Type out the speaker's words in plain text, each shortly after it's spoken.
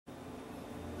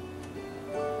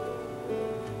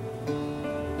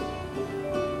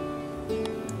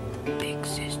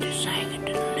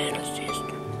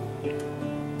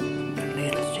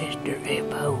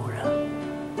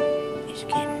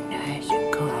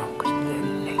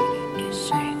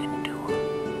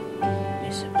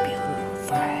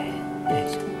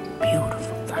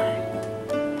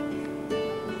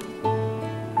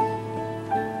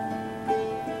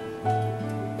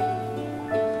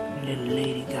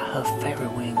got her fairy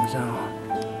wings on.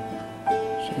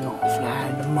 She gonna fly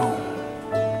to the moon.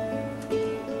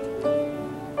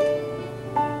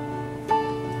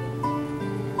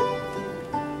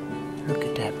 Look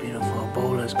at that beautiful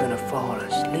Ebola's gonna fall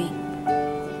asleep.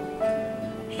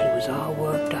 She was all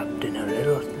worked up, then her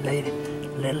little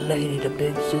lady, the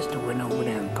big sister, went over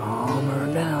there and calmed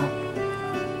her down.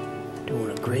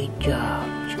 Doing a great job.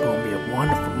 She's gonna be a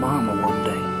wonderful mama one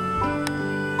day.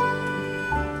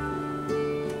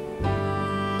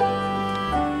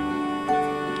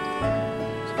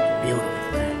 It's a beautiful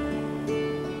thing.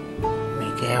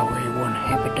 Make every one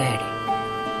happy daddy.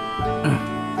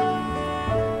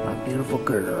 My beautiful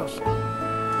girls.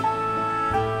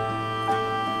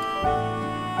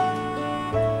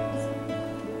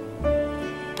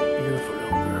 Beautiful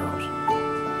little girls.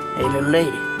 Hey, little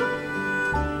lady.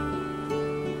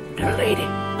 Little lady.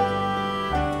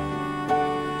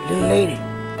 Little lady.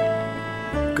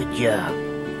 Good job.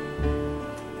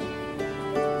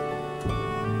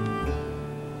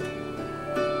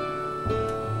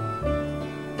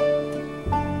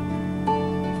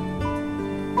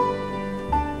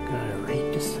 Gotta rate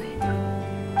to sleep.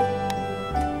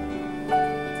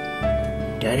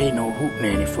 That ain't no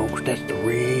hootenanny, folks. That's the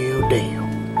real deal.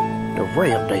 The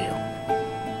real deal.